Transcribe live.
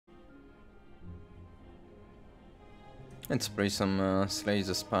Let's play some Slay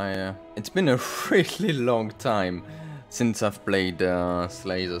the Spire. It's been a really long time since I've played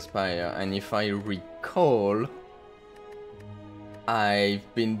Slay the Spire, and if I recall,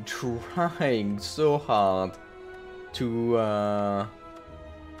 I've been trying so hard to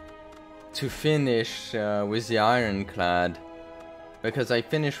finish with the Ironclad, because I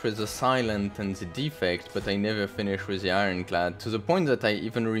finished with the Silent and the Defect, but I never finished with the Ironclad, to the point that I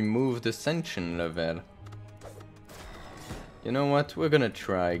even removed the Ascension level. You know what, we're gonna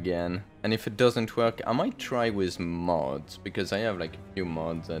try again, and if it doesn't work, I might try with mods, because I have like a few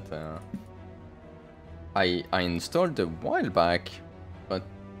mods that I installed a while back, but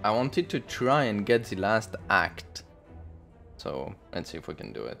I wanted to try and get the last act. So let's see if we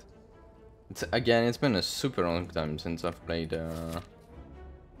can do it. Again, it's been a super long time since I've played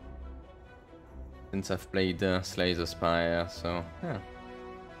Slay the Spire, so yeah.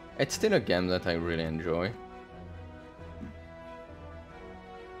 It's still a game that I really enjoy.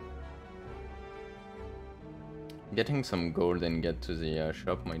 Getting some gold and get to the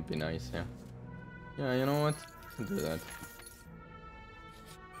shop might be nice, yeah. Yeah, you know what? I'll do that.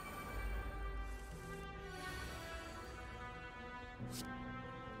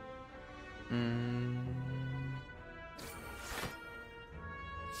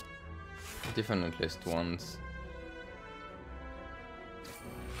 Different list once.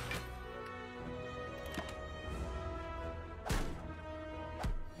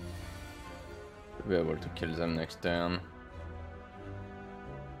 Should be able to kill them next turn.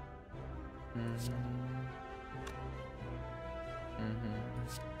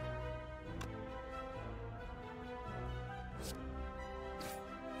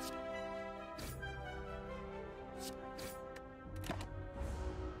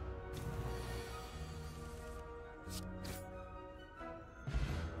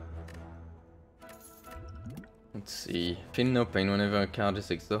 Let's see. Feel no pain whenever a card is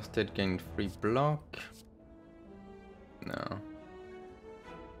exhausted, gain free block. No.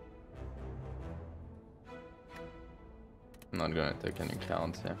 I'm not gonna take any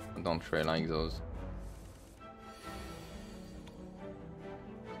cards here. I don't really like those. I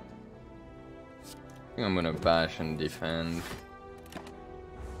think I'm gonna bash and defend.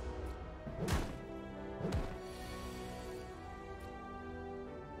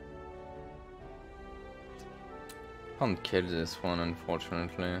 Can't kill this one,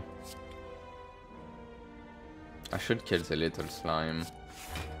 unfortunately. I should kill the little slime.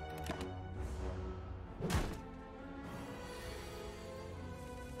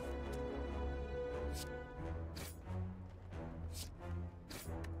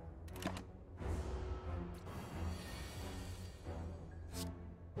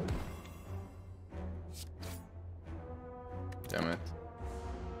 Damn it.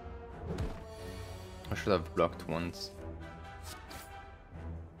 I should have blocked once.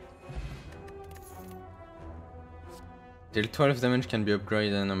 Deal 12 damage, can be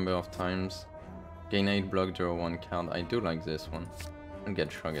upgraded a number of times. Gain 8 block, draw 1 card. I do like this one. I'll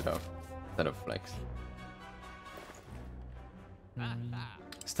get Shrug It Off instead of Flex.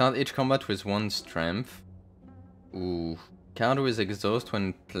 Start each combat with 1 strength. Ooh. Card with exhaust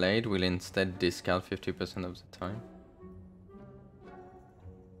when played will instead discard 50% of the time.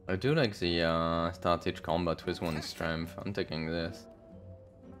 I do like the start each combat with 1 strength. I'm taking this.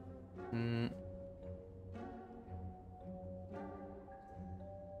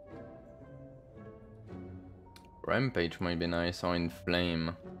 Rampage might be nice, or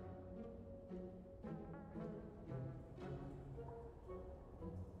Inflame.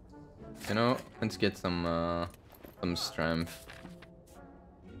 You know, let's get some strength.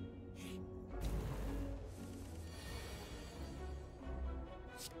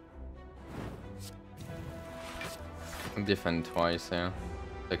 Defend twice, yeah.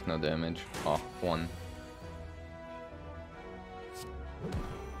 Take no damage. Oh, 1.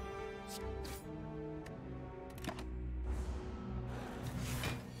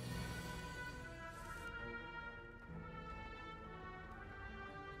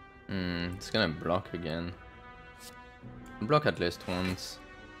 It's gonna block again. Block at least once.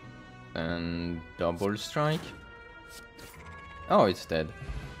 And double strike. Oh, it's dead.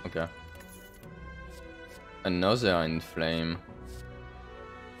 Okay. Another Inflame.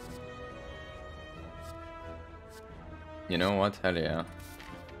 You know what? Hell yeah.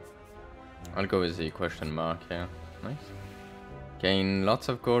 I'll go with the question mark here. Nice. Gain lots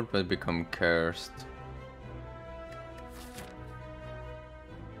of gold but become cursed.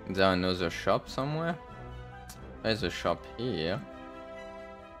 Is there another shop somewhere? There's a shop here.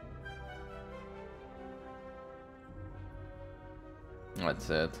 That's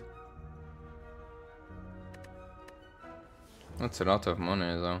it. That's a lot of money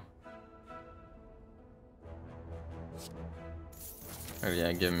though. Oh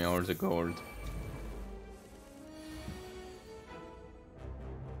yeah, give me all the gold.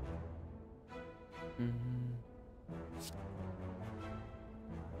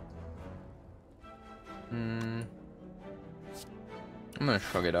 I'm gonna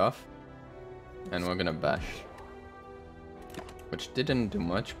shrug it off. And we're gonna bash. Which didn't do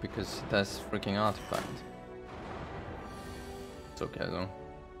much because it has freaking artifact. It's okay though.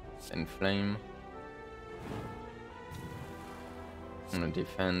 Inflame. I'm gonna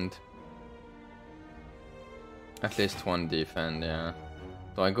defend. At least one defend, yeah.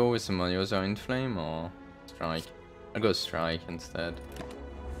 Do I go with the Myozo Inflame or strike? I'll go strike instead.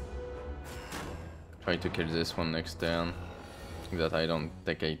 Try to kill this one next turn. That I don't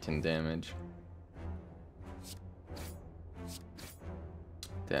take 18 damage.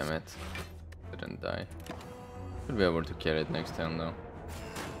 Damn it. Didn't die. Should be able to kill it next turn though.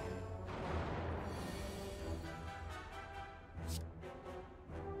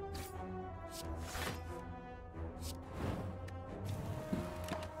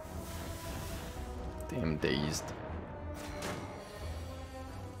 Damn dazed.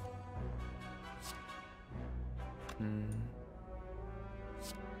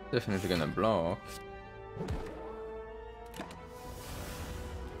 Definitely gonna block.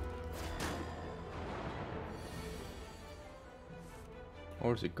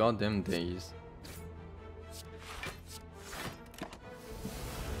 All the goddamn days.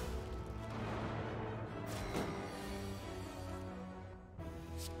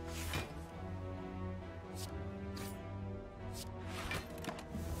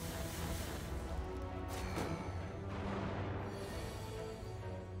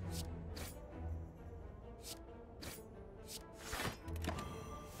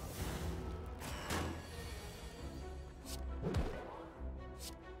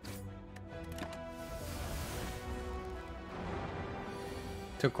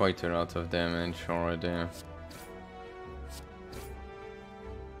 Took quite a lot of damage already.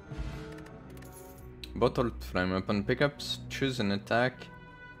 Bottled Flame. Upon pickups, choose an attack.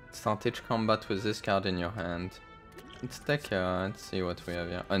 Start each combat with this card in your hand. Let's take let's see what we have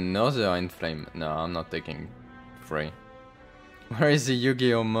here. Another Inflame. No, I'm not taking 3. Where is the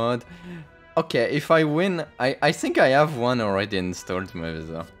Yu-Gi-Oh mod? Okay, if I win, I think I have one already installed maybe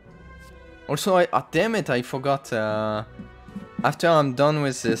though. Also, damn it, I forgot. After I'm done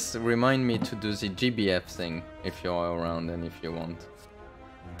with this, remind me to do the GBF thing, if you're around and if you want.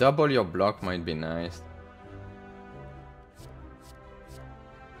 Double your block might be nice.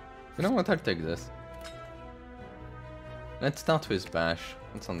 You know what, I'll take this. Let's start with Bash.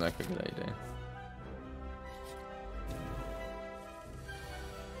 That sounds like a good idea.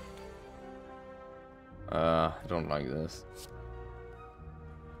 I don't like this.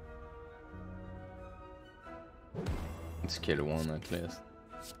 Let's kill one at least.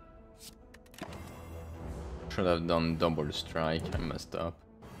 Should have done double strike, I messed up.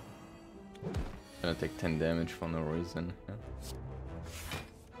 Gonna take 10 damage for no reason. Yeah.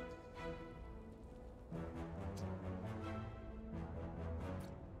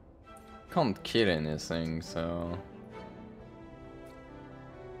 Can't kill anything, so...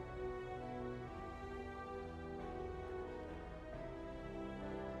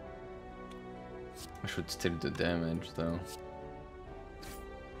 I should still do damage though.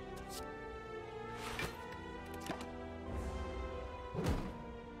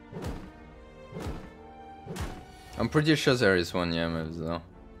 I'm pretty sure there is one Yamov though.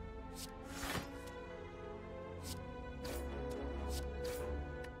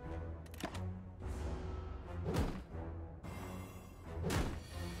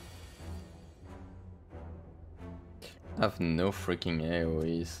 I have no freaking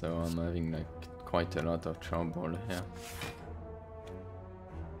AoE, so I'm having like quite a lot of trouble here.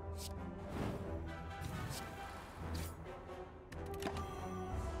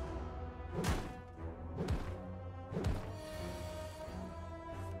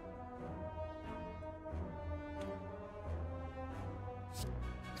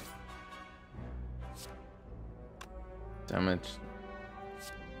 Damage.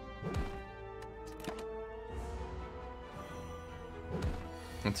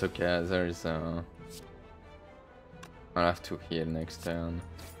 It's okay, there is I'll have to heal next turn.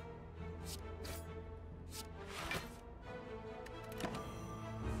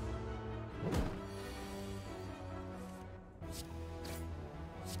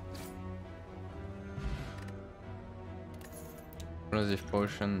 Explosive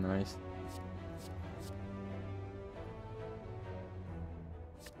potion, nice.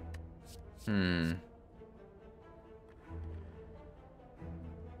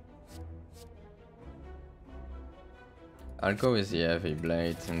 I'll go with the heavy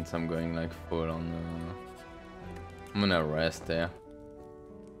blade since I'm going like full on. I'm gonna rest there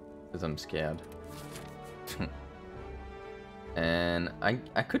because I'm scared. And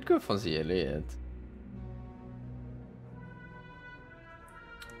I could go for the elite.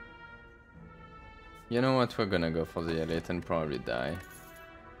 You know what? We're gonna go for the elite and probably die.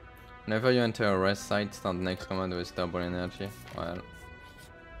 Whenever you enter a rest site, start next command with double energy. Well,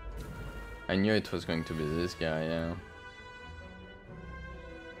 I knew it was going to be this guy, yeah.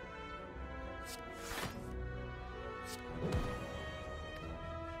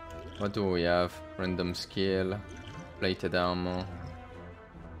 What do we have? Random skill, plated armor.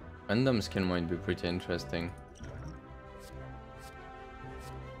 Random skill might be pretty interesting.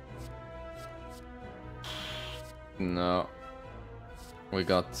 No. We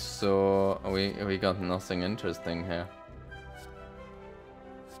got we got nothing interesting here.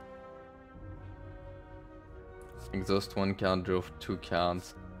 Exhaust 1 card, draw 2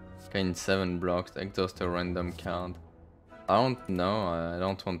 cards. Gain 7 blocks, exhaust a random card. I don't know, I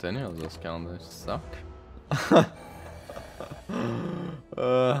don't want any of those cards, they suck.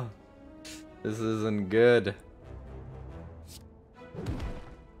 This isn't good.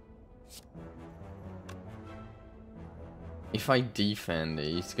 If I defend,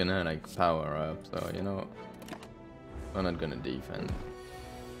 he's gonna like power up, so you know, I'm not gonna defend.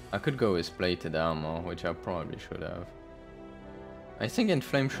 I could go with plated armor, which I probably should have. I think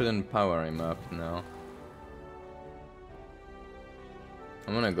Inflame shouldn't power him up now.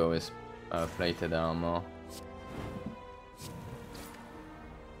 I'm gonna go with plated armor.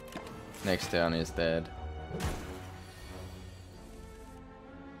 Next turn is dead.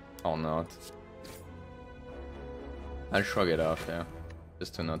 Or not. I'll shrug it off, yeah.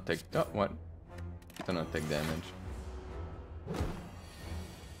 Just to not take... Oh, what? To not take damage.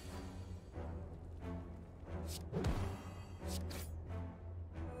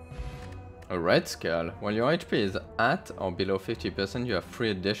 A red skull. While your HP is at or below 50%, you have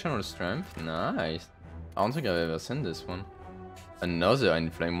 3 additional strength. Nice. I don't think I've ever seen this one. Another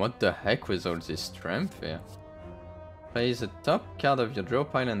Inflame. What the heck with all this strength here? Play the top card of your draw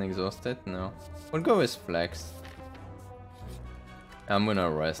pile and exhaust it? No. We'll go with Flex. I'm gonna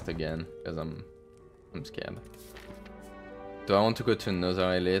rest again, because I'm scared. Do I want to go to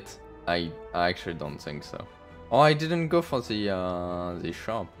another elite? I actually don't think so. Oh, I didn't go for the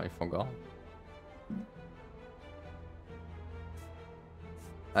shop, I forgot.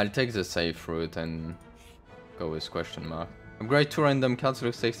 I'll take the safe route and go with question mark. Upgrade 2 random cards,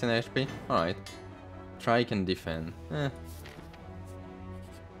 looks 16 HP. Alright. Strike and defend. Eh.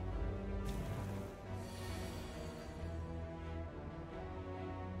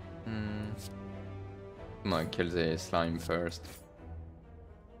 Come on, kill the slime first.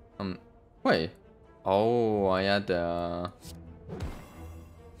 Wait. Oh, I had the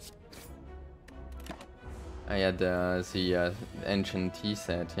ancient tea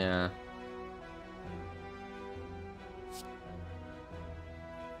set, yeah.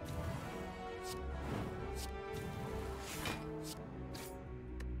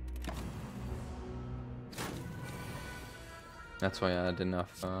 That's why I had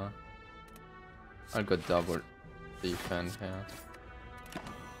enough. I'll go double defend here.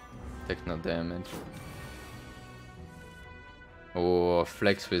 Take no damage. Oh,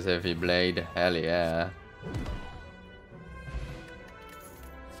 flex with heavy blade. Hell yeah.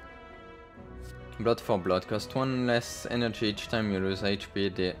 Blood for blood. Cost 1 less energy each time you lose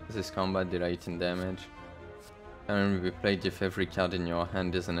HP. This combat delighting damage. Can be played if every card in your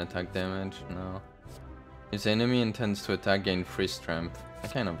hand is an attack damage. No. If the enemy intends to attack, gain 3 strength. I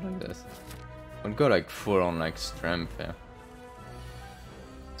kind of like this. We'll go like full on like strength here.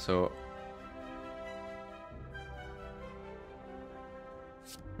 So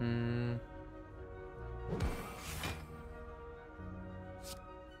do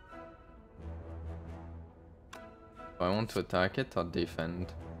I want to attack it or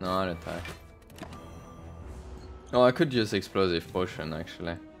defend? No, I'll attack. Oh, I could use explosive potion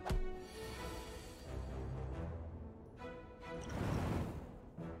actually.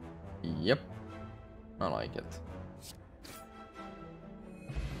 Yep, I like it.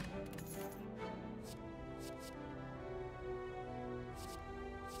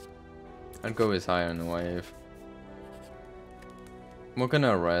 I'll go with Iron Wave. I'm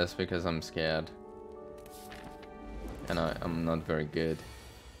gonna rest because I'm scared. And I'm not very good.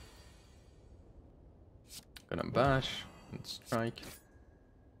 Gonna bash and strike.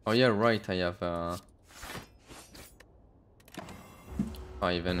 Oh yeah, right, I have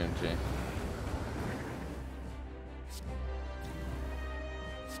 5 energy.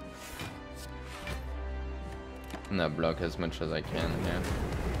 No, block as much as I can, yeah.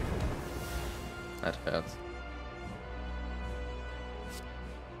 That hurts.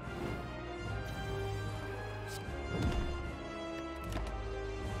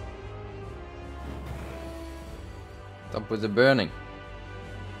 Stop with the burning.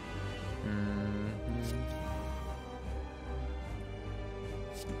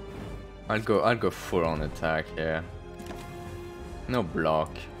 I'll go full on attack here. No block.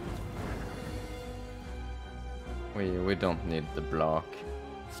 We don't need the block.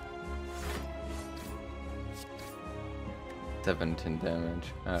 17 damage.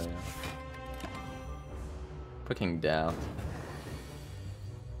 Oh yeah. Fucking doubt.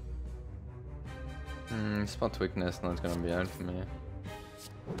 Spot weakness not gonna be out for me.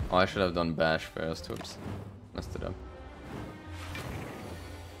 Oh, I should have done bash first. Oops, messed it up.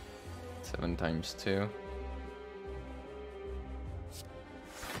 7 times 2.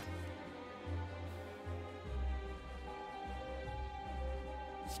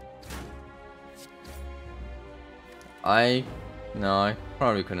 No, I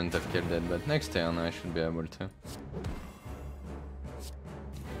probably couldn't have killed it, but next turn I should be able to.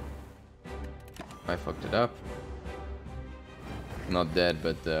 I fucked it up. Not dead,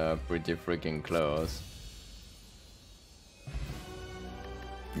 but pretty freaking close.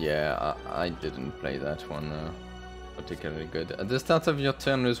 Yeah, I didn't play that one particularly good. At the start of your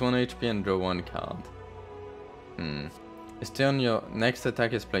turn, lose 1 HP and draw 1 card. This turn, your next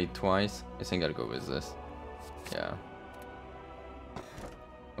attack is played twice. I think I'll go with this. Yeah.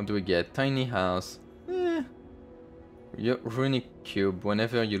 What do we get? Tiny house. Your runic cube.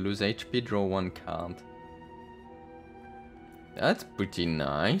 Whenever you lose HP, draw 1 card. That's pretty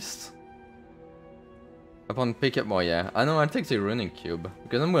nice. Upon pickup, well, yeah. I know I'll take the runic cube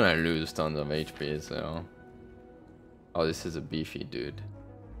because I'm gonna lose tons of HP. So. Oh, this is a beefy dude.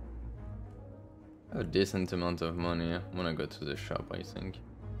 I have a decent amount of money. I'm gonna go to the shop, I think.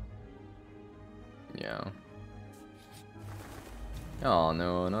 Yeah. Oh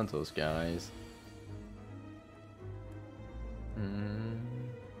no, not those guys.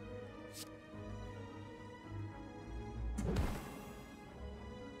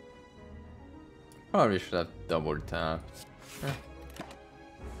 Probably should have double tapped.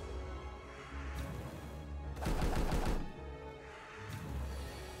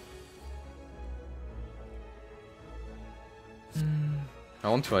 I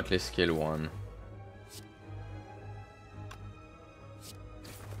want to at least kill one.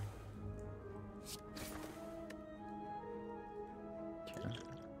 Okay.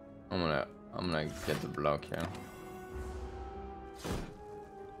 I'm gonna get the block here.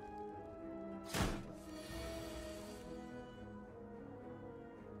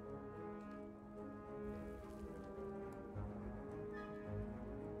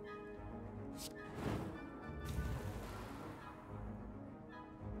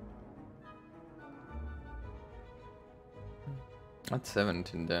 That's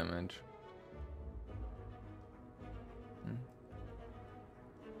 17 damage.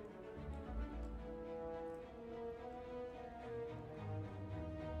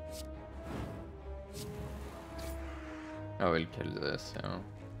 I will kill this, yeah.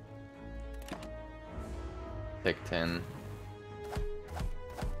 Take 10.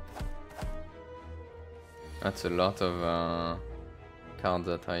 That's a lot of cards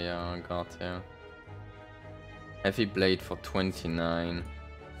that I got here. Heavy blade for 29.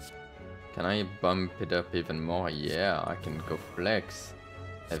 Can I bump it up even more? Yeah, I can go flex.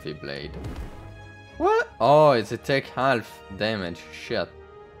 Heavy blade. What? Oh, it's a take half damage. Shit.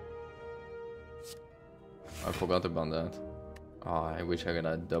 I forgot about that. Oh, I wish I got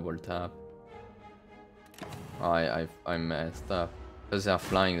a double tap. Oh, I messed up. Because they're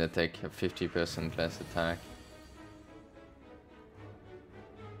flying, they take 50% less attack.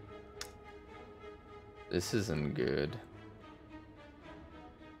 This isn't good.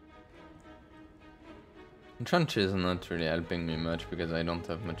 Trenches are not really helping me much because I don't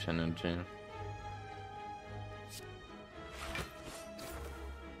have much energy.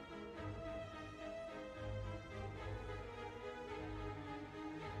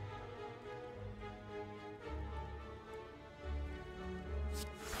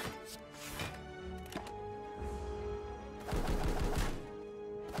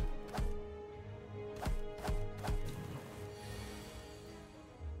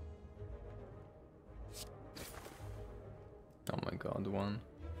 Oh my god, one.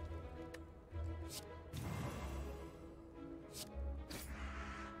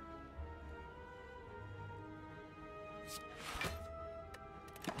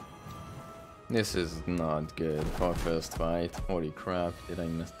 This is not good for a first fight. Holy crap, did I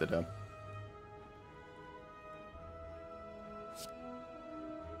mess it up?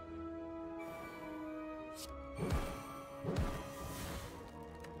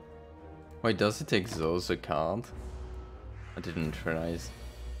 Wait, does it exhaust a card? I didn't realize.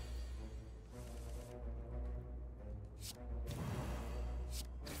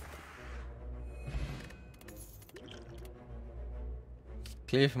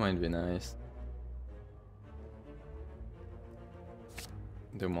 Cleave might be nice.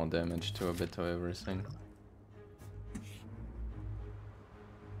 Do more damage to a bit of everything.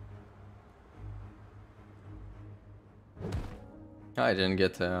 I didn't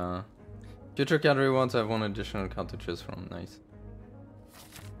get future card rewards. I have one additional card to choose from. Nice.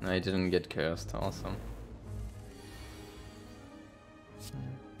 I didn't get cursed. Awesome.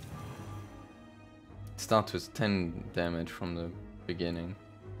 Start with 10 damage from the beginning.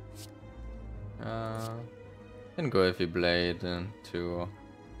 Can go heavy blade and to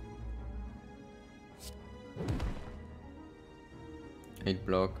 8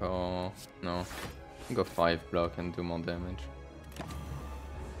 block or no. Go 5 block and do more damage.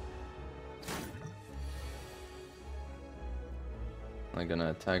 I'm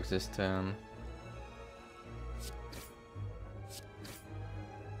gonna attack this turn.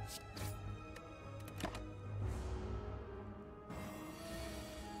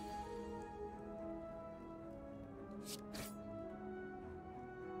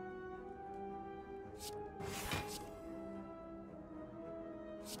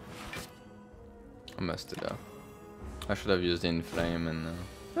 I messed it up. I should have used Inflame and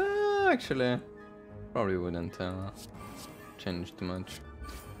actually probably wouldn't change too much.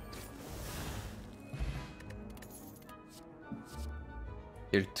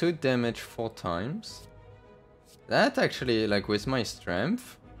 Heal 2 damage 4 times. That actually, like with my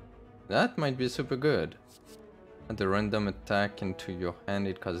strength, that might be super good. Add a random attack into your hand,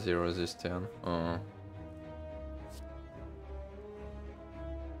 it costs 0 this turn. Oh.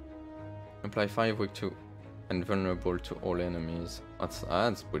 Apply 5 weak to and vulnerable to all enemies.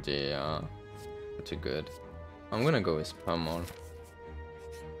 That's pretty good. I'm gonna go with Pummel.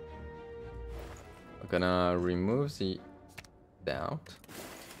 I'm gonna remove the doubt.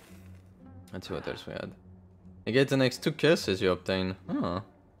 Let's see what else we had. You get the next 2 curses you obtain. Oh.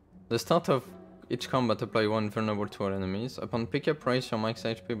 The start of each combat, apply 1 vulnerable to all enemies. Upon pickup, raise your max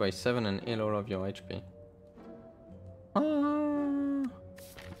HP by 7 and heal all of your HP.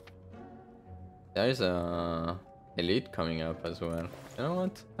 There is a elite coming up as well. You know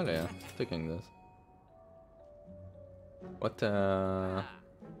what? Hell yeah, taking this. What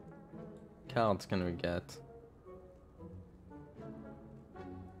cards can we get?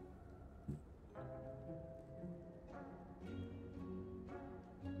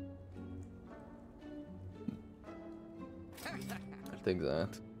 I'll take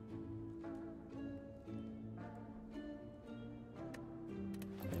that.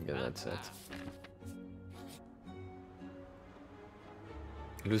 I think that's it.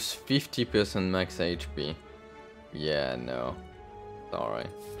 Lose 50% max HP. Yeah, no. Sorry.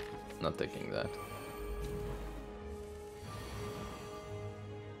 Not taking that.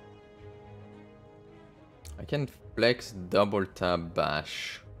 I can flex double tap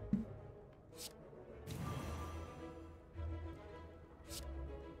bash.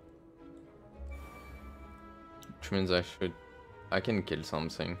 Which means I can kill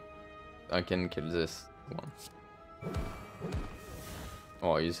something. I can kill this one.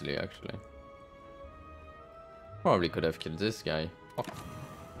 Oh, easily actually. Probably could have killed this guy. Oh.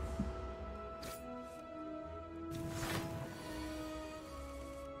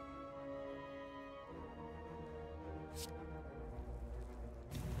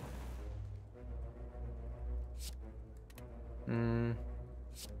 Hmm.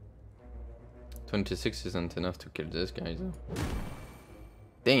 26 isn't enough to kill this guy though.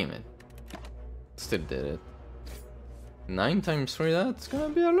 Damn it. Still did it. 9 times 3, that's gonna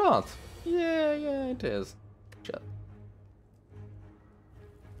be a lot. Yeah, it is. Shut.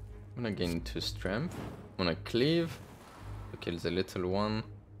 I'm gonna gain 2 strength. I'm gonna cleave to kill the little one.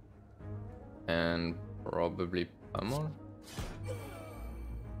 And probably pummel.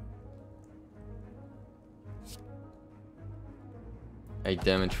 Eight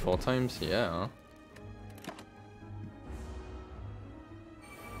damage 4 times, yeah.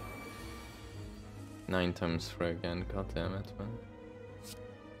 Nine times 3 again, god damn it, man.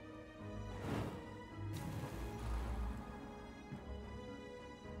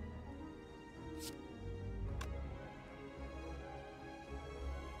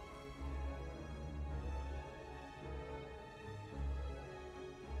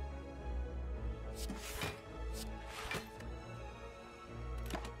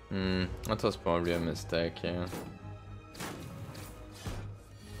 That was probably a mistake, yeah.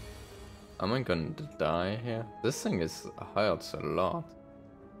 Am I gonna die here? This thing hurts a lot.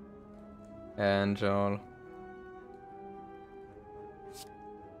 Angel.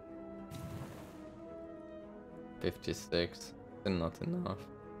 $56. Still not enough.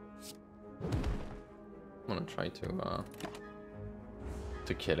 I'm gonna try to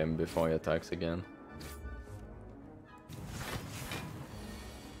kill him before he attacks again.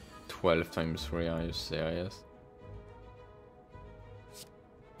 12 times 3, are you serious?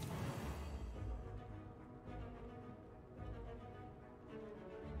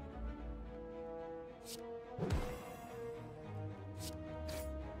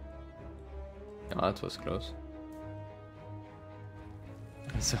 Oh, that was close.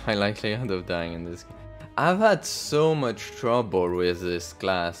 So high likelihood of dying in this game. I've had so much trouble with this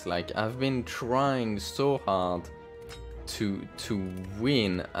class. Like, I've been trying so hard to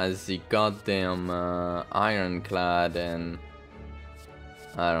win as the goddamn Ironclad, and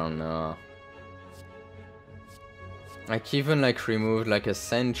I don't know. Like, even like removed like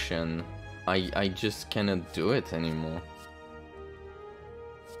Ascension, I just cannot do it anymore.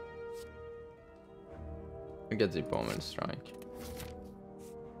 I get the Pommel Strike.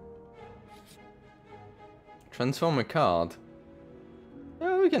 Transform a card.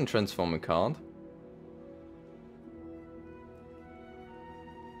 Yeah, we can transform a card.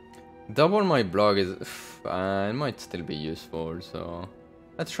 Double my block is... it might still be useful, so...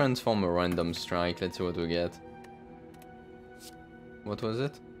 Let's transform a random strike, let's see what we get. What was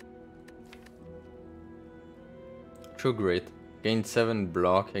it? True Grit. Gain 7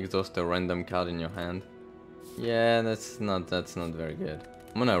 block, exhaust a random card in your hand. Yeah, that's not very good.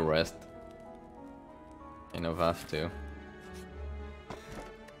 I'm gonna rest. Kind of have to.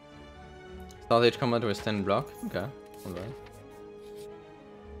 Start each combat with 10 block? Okay, alright.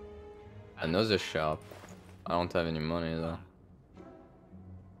 Another shop. I don't have any money though.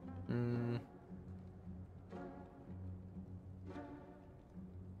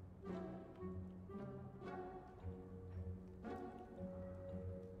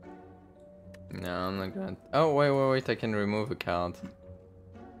 No, I'm not gonna... Oh, wait, I can remove a card.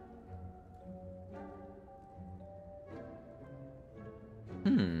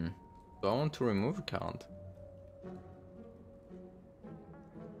 Do I want to remove a card?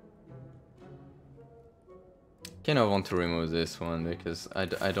 Kind of want to remove this one because I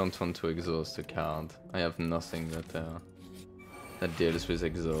don't want to exhaust a card. I have nothing that deals with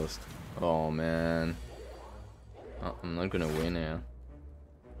exhaust. Oh man. Oh, I'm not gonna win here.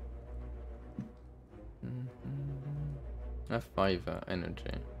 I have 5 energy.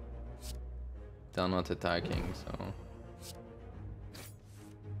 They're not attacking, so...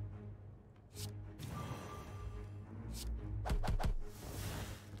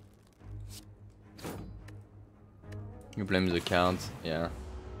 You blame the cards, yeah.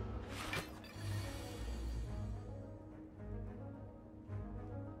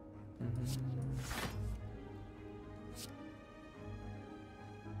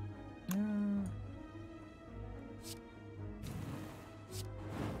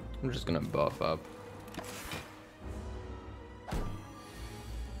 I'm just gonna buff up.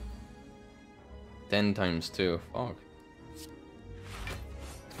 Ten times 2, fuck.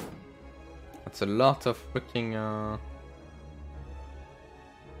 That's a lot of freaking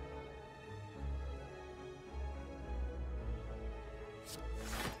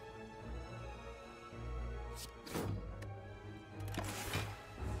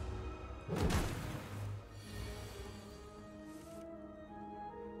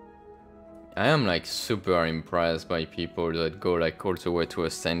I am like super impressed by people that go like all the way to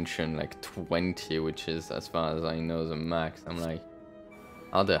Ascension, like 20, which is as far as I know the max. I'm like,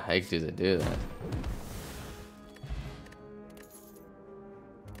 how the heck do they do that?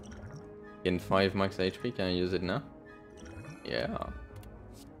 Gain 5 max HP, can I use it now? Yeah.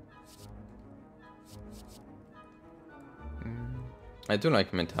 I do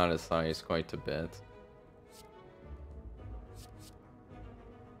like metallicize quite a bit.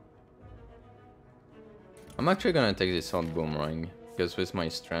 I'm actually gonna take this Sword Boomerang, because with my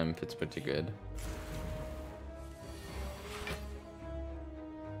strength it's pretty good.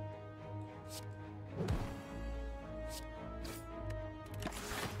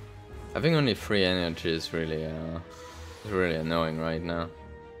 Having only 3 energy is really annoying right now.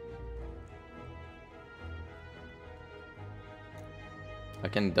 I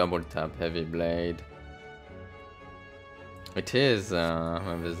can double tap Heavy Blade. It is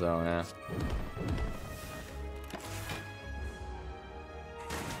bizarre, yeah.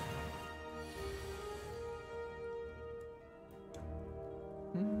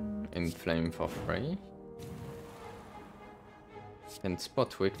 Inflame for free. Can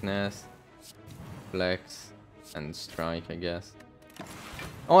spot weakness, flex, and strike, I guess.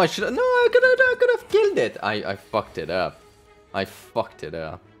 Oh, I should. No, I could have killed it. I fucked it up. I fucked it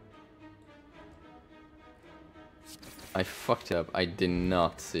up. I fucked up. I did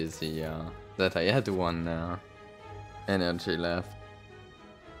not see the that I had one energy left.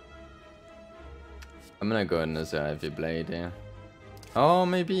 I'm gonna go another heavy blade here. Oh,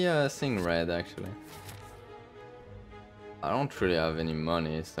 maybe sing red actually. I don't really have any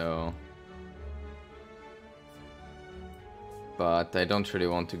money, so. But I don't really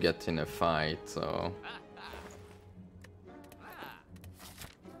want to get in a fight, so.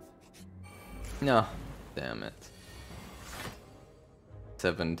 No, damn it.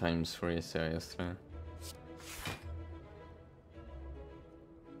 7 times 3, seriously.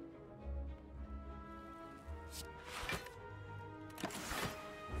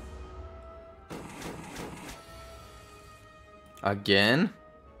 Again?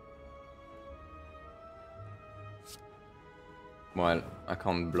 Well, I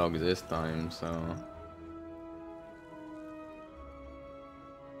can't block this time, so...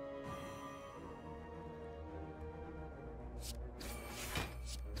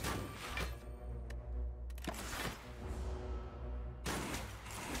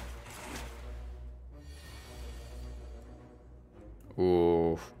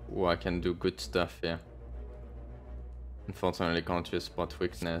 Ooh, I can do good stuff here. Unfortunately, can't use spot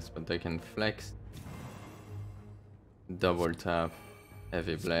weakness, but I can flex. Double tap,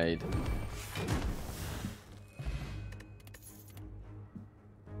 heavy blade.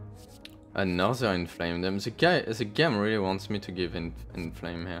 Another inflame them. The game really wants me to give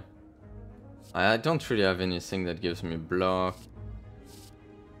inflame here. I don't really have anything that gives me block.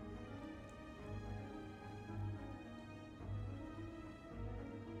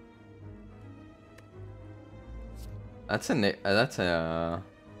 That's a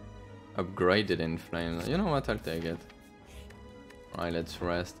upgraded inflame. You know what? I'll take it. Alright, let's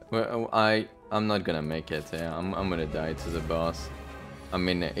rest. Well, I'm not gonna make it. Yeah, I'm gonna die to the boss. I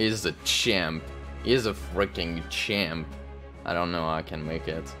mean, he's a champ. He's a freaking champ. I don't know how I can make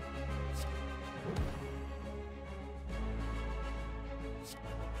it.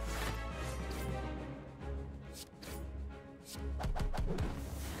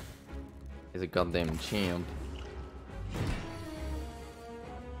 He's a goddamn champ.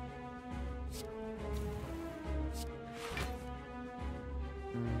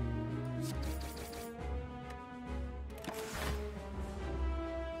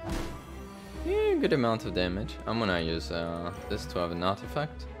 Good amount of damage. I'm gonna use this to have an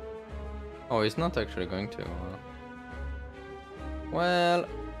artifact. Oh, he's not actually going to. Well,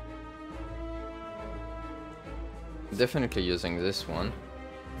 definitely using this one.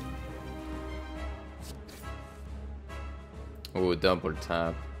 Oh, double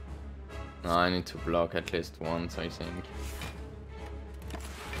tap. No, I need to block at least once, I think.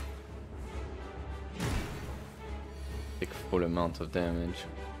 Take full amount of damage.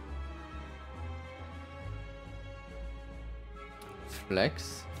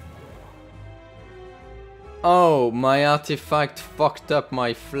 Flex. Oh, my artifact fucked up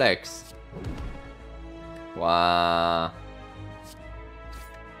my flex. Wow.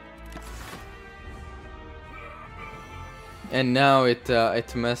 And now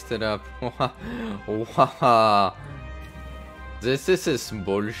it messed it up. Wow. This is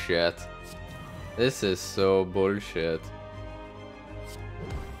bullshit. This is so bullshit.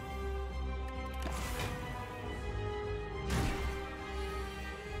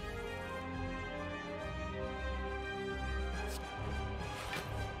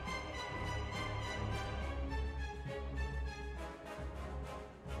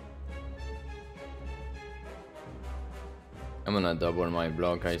 I'm gonna double my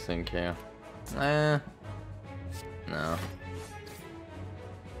block, I think, here. No.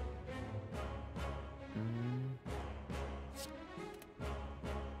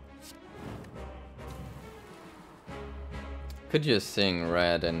 Could just sing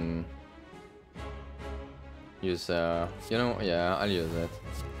red and use, you know, yeah, I'll use it.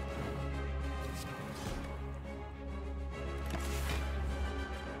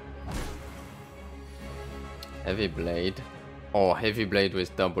 Heavy blade. Oh, heavy blade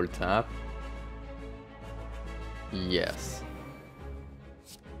with double tap. Yes.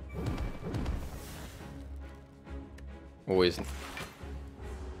 Always.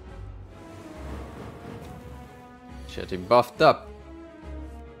 Shit, he buffed up.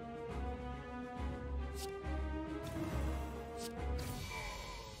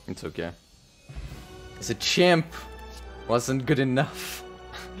 It's okay. The champ wasn't good enough.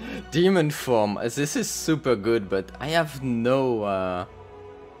 Demon form. This is super good, but I have no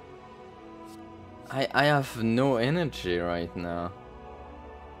I have no energy right now.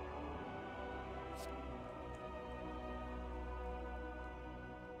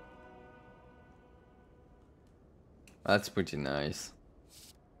 That's pretty nice.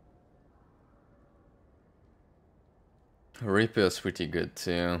 Reaper's pretty good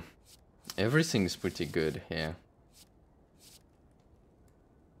too. Everything's pretty good here.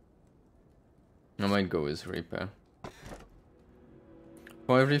 I might go with Reaper.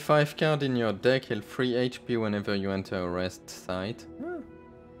 For every 5 card in your deck, heal 3 HP whenever you enter a rest site.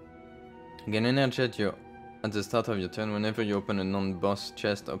 Gain energy at the start of your turn. Whenever you open a non-boss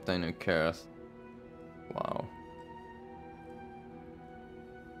chest, obtain a curse. Wow.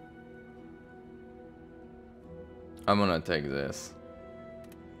 I'm gonna take this.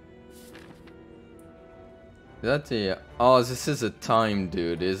 Is that the... Oh, this is a time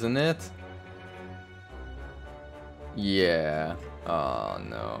dude, isn't it? Yeah. Oh,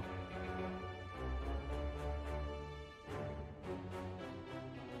 no.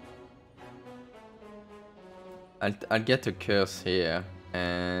 I'll get a curse here,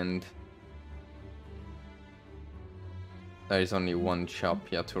 and... there is only one shop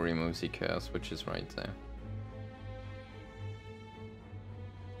here to remove the curse, which is right there.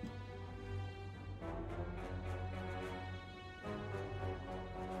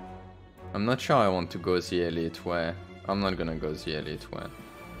 I'm not sure I want to go the elite way. I'm not gonna go the elite way.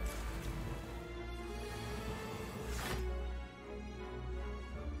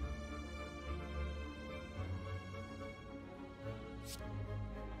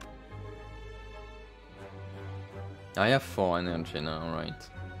 I have 4 energy now, right?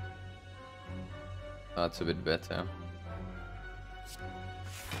 That's a bit better.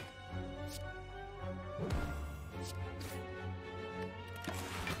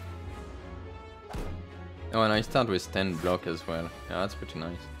 Oh, and I start with 10 block as well. Yeah, that's pretty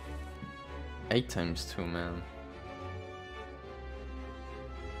nice. 8 times 2, man.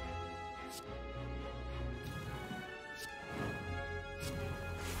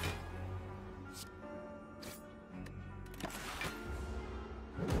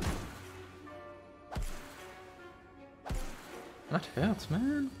 That hurts,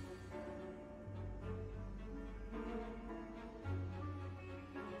 man.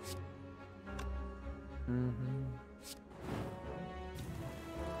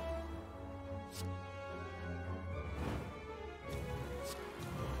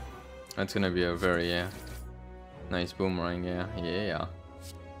 That's gonna be a very nice boomerang, yeah.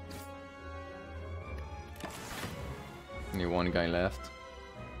 Only one guy left.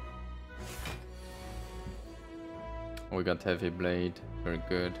 We got heavy blade, very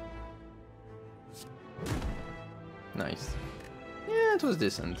good. Nice. Yeah, it was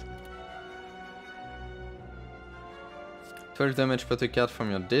decent. 12 damage per card from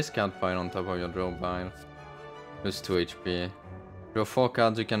your discard pile on top of your draw pile. Plus 2 HP. Draw 4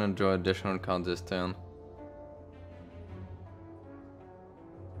 cards, you cannot draw additional cards this turn.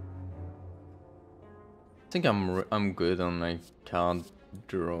 I think I'm good on my card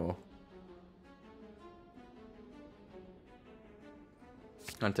draw.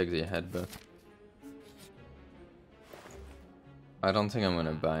 I'll take the headbutt. I don't think I'm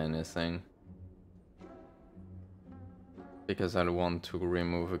gonna buy anything. Because I'll want to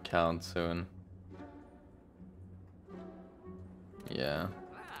remove a card soon. Yeah.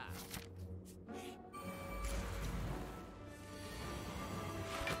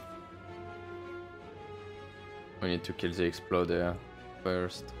 We need to kill the exploder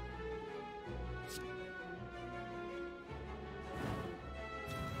first.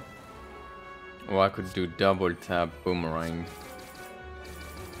 Oh, I could do double tap boomerang.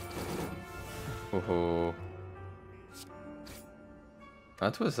 Oh,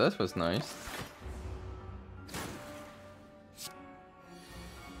 that was nice.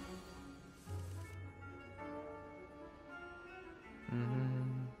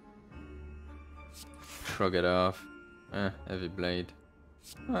 Shrug it off. Heavy blade.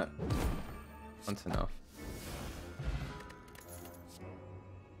 Alright. That's enough.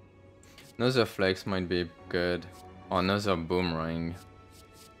 Another flex might be good. Oh, another boomerang.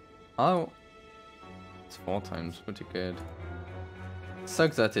 Oh. It's 4 times, pretty good.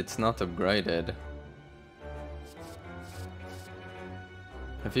 Sucks that it's not upgraded.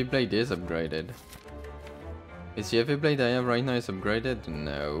 Heavy blade is upgraded. Is the heavy blade I have right now is upgraded?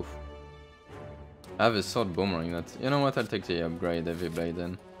 No. I have a sword boomerang. That's, you know what? I'll take the upgrade heavy blade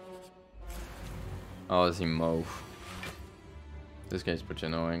then. Oh, the mauve. This guy's pretty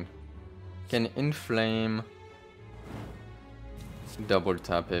annoying. Can inflame. Double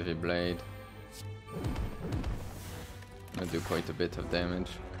tap heavy blade. I do quite a bit of damage.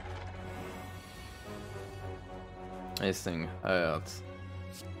 This thing hurts.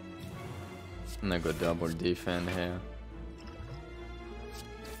 And I got double defend here.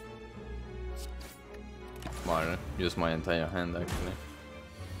 Well, use my entire hand actually.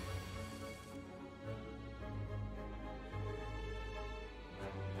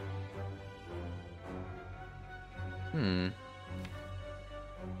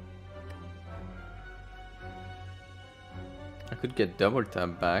 I could get double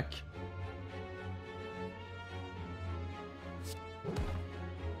tap back.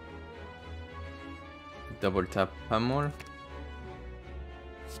 Double tap pummel.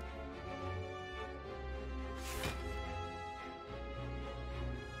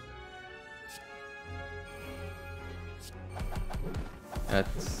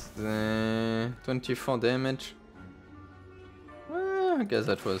 That's 24 damage. Well, I guess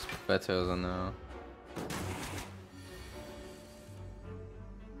that was better than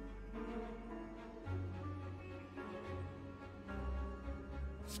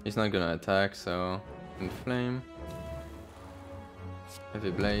he's not gonna attack, so inflame.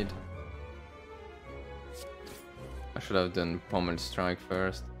 Heavy blade. I should have done pommel strike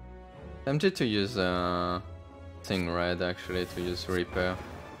first. Tempted to use thing red actually, to use repair.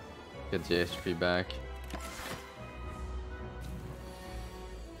 Get the HP back.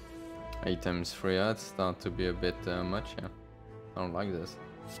 8 times 3, that start to be a bit much, yeah. I don't like this.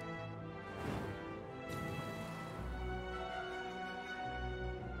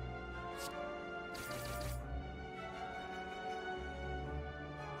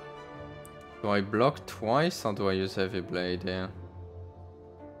 Do I block twice or do I use heavy blade here?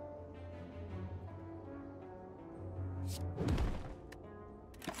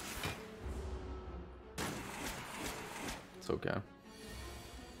 It's okay.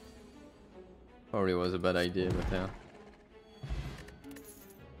 Probably was a bad idea, but yeah.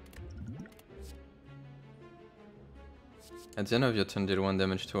 At the end of your turn, deal 1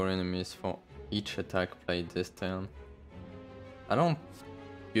 damage to our enemies for each attack played this turn. I don't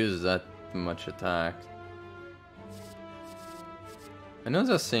use that much attack.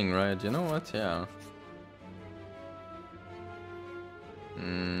 Another thing, right? You know what? Yeah.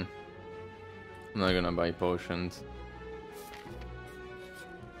 I'm not gonna buy potions.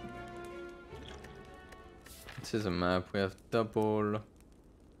 This is a map. We have double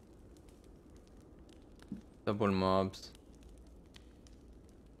mobs.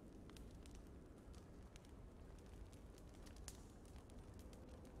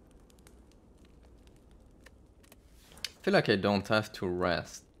 I feel like I don't have to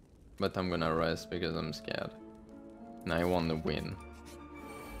rest, but I'm gonna rest because I'm scared. And I want to win.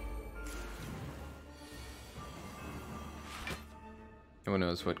 Who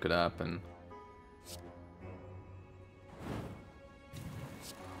knows what could happen.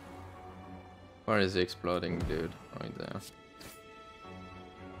 Where is the exploding dude? Right there.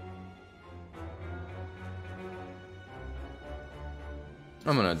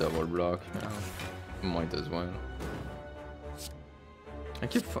 I'm gonna double block now. Might as well. I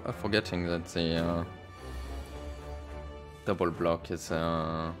keep forgetting that the double block is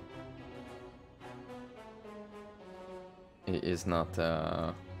not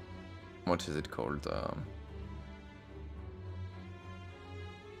what is it called?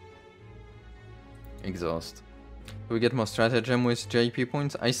 Exhaust. Do we get more stratagem with JP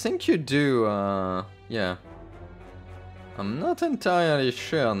points? I think you do. Yeah. I'm not entirely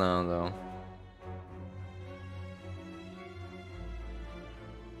sure now though.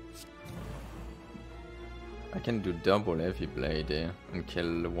 I can do double heavy blade here and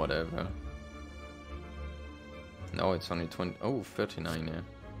kill whatever. No, it's only 20. Oh, 39 here.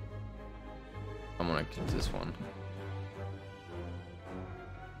 I'm gonna kill this one.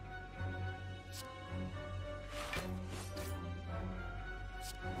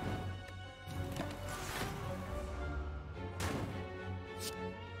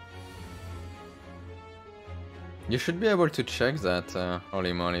 You should be able to check that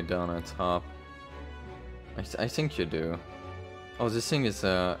holy moly down at top. I think you do. Oh, this thing is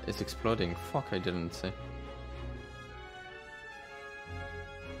exploding. Fuck, I didn't see.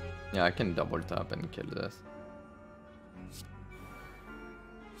 Yeah, I can double tap and kill this.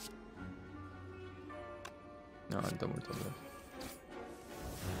 No, I double tap it.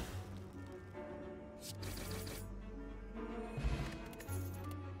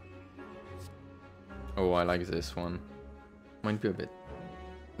 Oh, I like this one. Might be a bit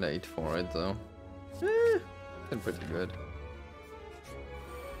late for it though. Still pretty good.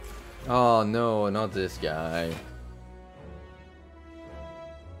 Oh no, not this guy.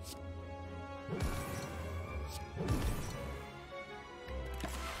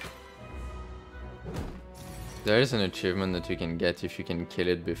 There is an achievement that you can get if you can kill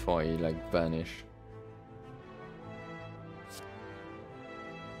it before he like vanish.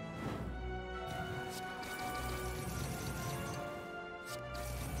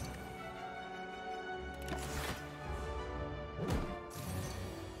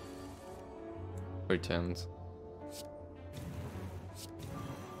 3 turns.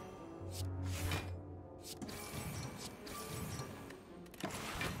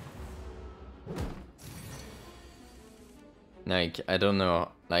 Like, I don't know,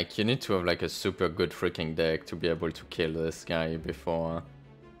 like, you need to have like a super good freaking deck to be able to kill this guy before,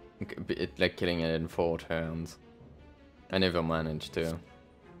 like, killing it in 4 turns. I never managed to.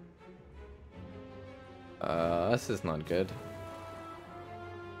 This is not good.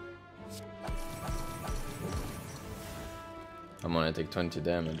 I'm gonna take 20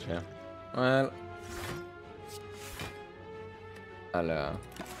 damage, yeah. Well,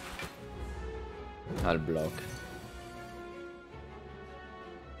 I'll block.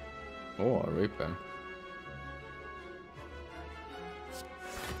 Oh, a Reaper.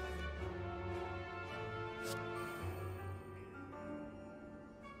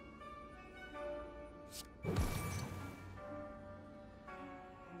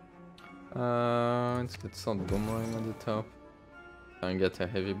 Let's get some boomerang on the top. And get a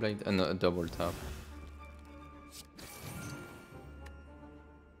heavy blade and a double tap.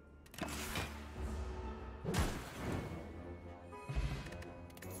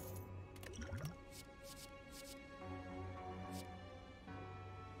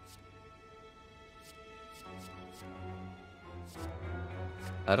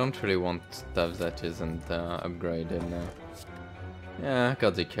 I don't really want stuff that isn't upgraded now. Yeah,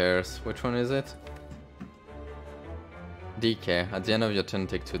 got the cares. Which one is it? DK. At the end of your turn,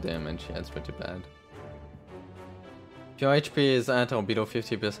 take 2 damage. Yeah, it's pretty bad. If your HP is at or below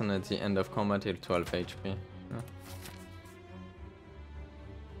 50% at the end of combat, heal 12 HP. Yeah.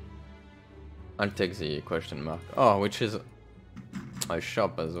 I'll take the question mark. Oh, which is a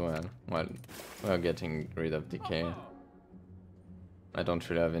shop as well. Well, we're getting rid of decay. I don't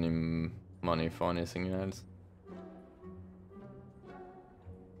really have any money for anything else.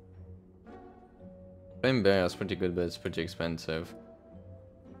 Flame Bear is pretty good, but it's pretty expensive.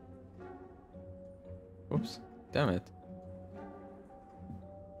 Oops, damn it.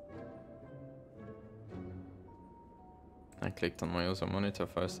 I clicked on my other monitor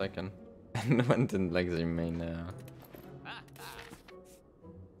for a second and went in like the main.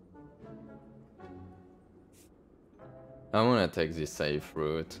 I'm gonna take the safe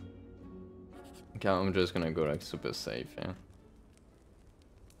route. Okay, I'm just gonna go like super safe, yeah.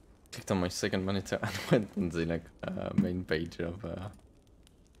 Clicked on my second monitor and went on the like main page of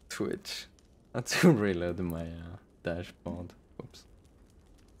Twitch. That's to reload my dashboard. Oops.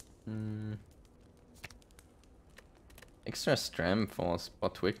 Extra strength for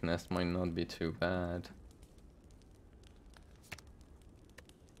spot weakness might not be too bad.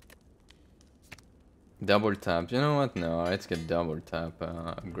 Double tap. You know what? No, let's get double tap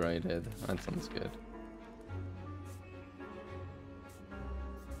upgraded. That sounds good.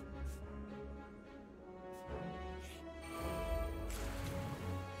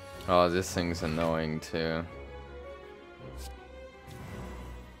 Oh, this thing's annoying too.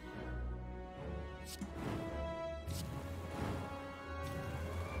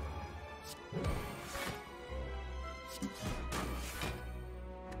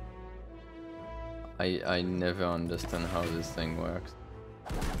 I never understand how this thing works.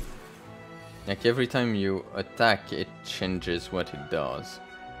 Like every time you attack, it changes what it does.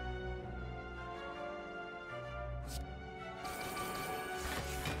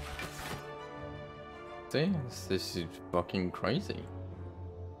 See, this is fucking crazy.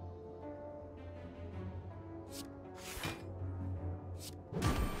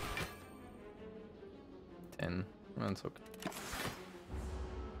 That's okay.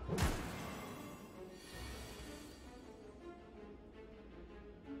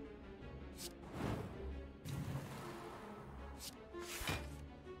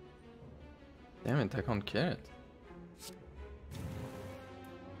 Damn it, I can't kill it.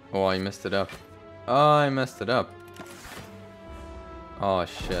 Oh, I messed it up. Oh, I messed it up. Oh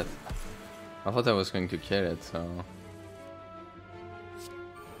shit. I thought I was going to kill it, so...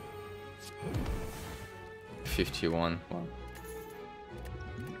 51, wow.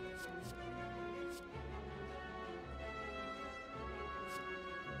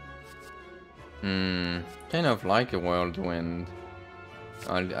 Kind of like a whirlwind.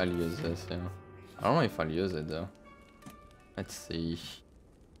 I'll use this, yeah. I don't know if I'll use it though. Let's see.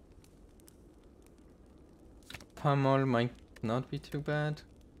 Pummel might not be too bad.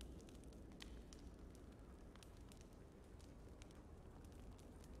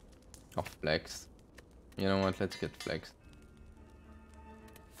 Or flex. You know what, let's get flexed.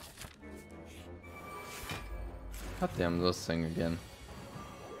 God damn those thing again.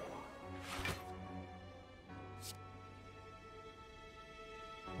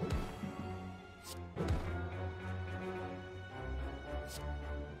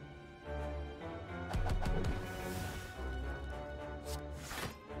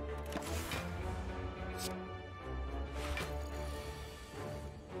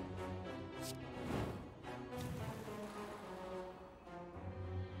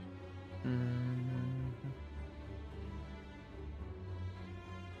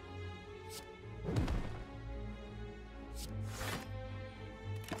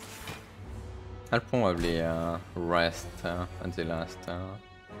 I'll probably rest at the last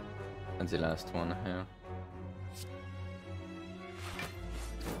one here.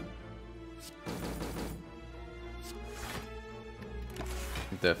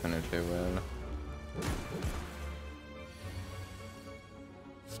 Definitely will.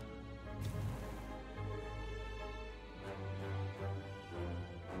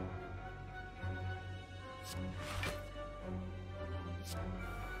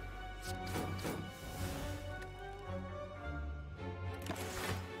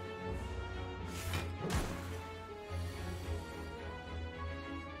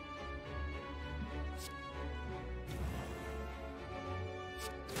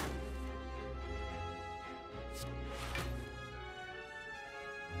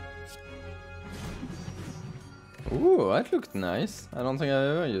 Ooh, that looked nice. I don't think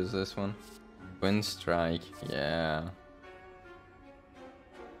I've ever used this one. Twin Strike, yeah.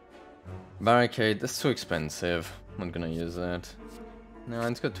 Barricade, that's too expensive. I'm not gonna use that. No,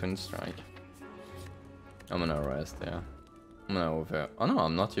 it's got Twin Strike. I'm gonna rest, yeah. I'm gonna over... Oh no,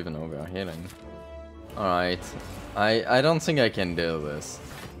 I'm not even over healing. Alright. I don't think I can do this.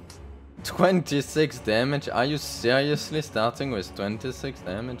 26 damage? Are you seriously starting with 26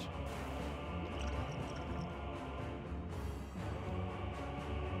 damage?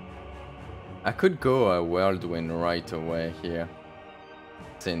 I could go a whirlwind right away here,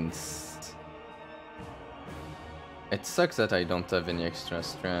 since it sucks that I don't have any extra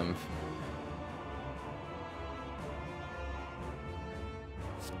strength.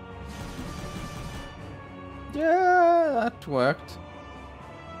 Yeah, that worked.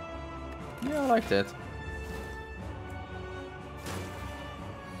 Yeah, I liked it.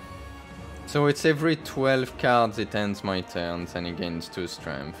 So it's every 12 cards it ends my turns and it gains 2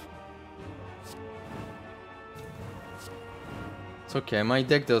 strength. It's okay, my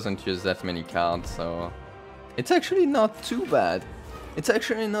deck doesn't use that many cards, so... It's actually not too bad. It's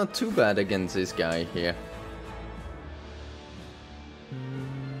actually not too bad against this guy here.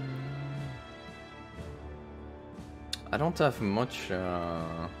 I don't have much,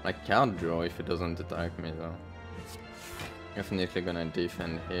 like, card draw if it doesn't attack me, though. Definitely gonna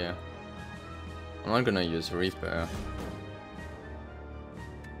defend here. I'm not gonna use Reaper.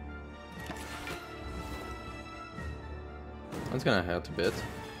 That's gonna hurt a bit.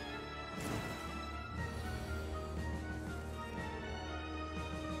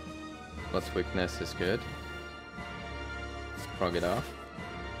 But weakness is good. Frog it off.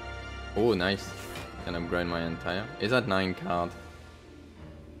 Oh, nice. Can upgrade my entire. Is that 9 card?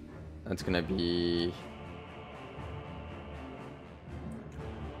 That's gonna be...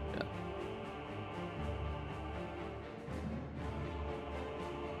 Yeah.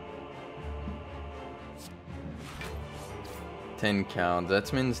 $10 cards.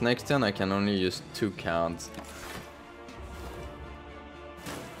 That means next turn I can only use 2 cards.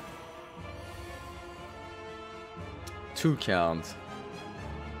 Two cards.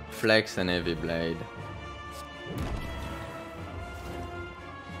 Flex and Heavy Blade.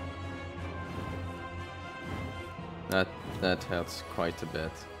 That hurts quite a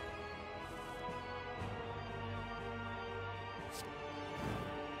bit.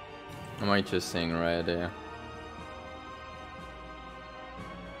 I might just sing red here.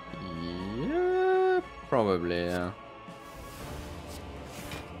 Yeah, probably, yeah.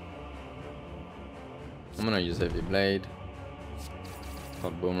 I'm gonna use Heavy Blade.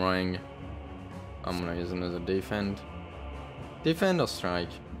 Called Boomerang. I'm gonna use another defend. Defend or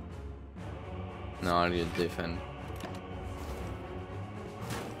strike? No, I'll use defend.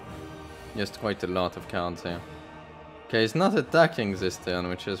 Just quite a lot of cards here. Okay, he's not attacking this turn,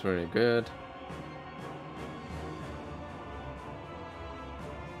 which is really good.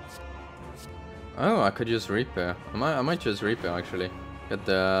 Oh, I could use Reaper. I might use Reaper actually. Get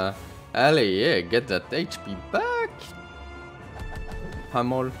the alley, yeah, get that HP back.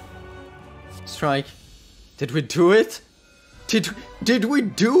 Pummel. Strike. Did we do it? Did we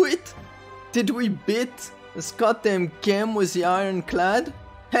do it? Did we beat this goddamn game with the Ironclad?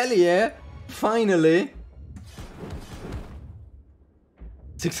 Hell yeah! Finally!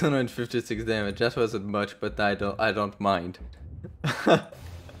 656 damage. That wasn't much, but I don't mind.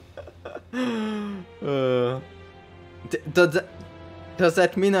 Does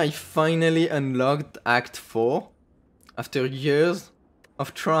that mean I finally unlocked Act 4? After years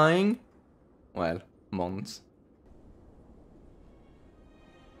of trying? Well, months.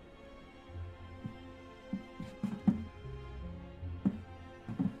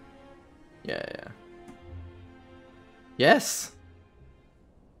 Yeah. Yes!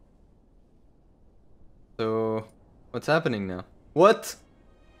 So, what's happening now? What?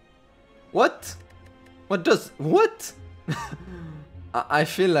 What? What does... What? I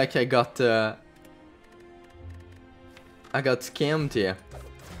feel like I got scammed here.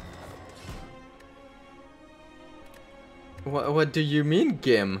 What do you mean,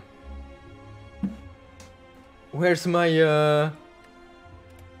 game? Where's my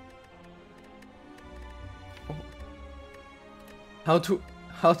How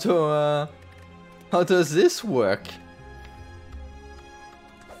does this work?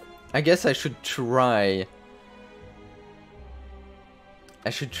 I guess I should try.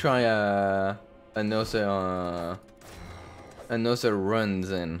 Another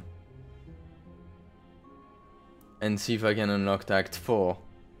runs in. And see if I can unlock Act 4.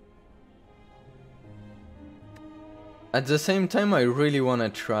 At the same time, I really wanna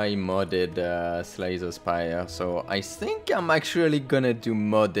try modded Slay the Spire, so I think I'm actually gonna do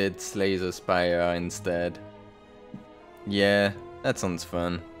modded Slay the Spire instead. Yeah, that sounds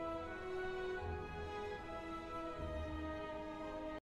fun.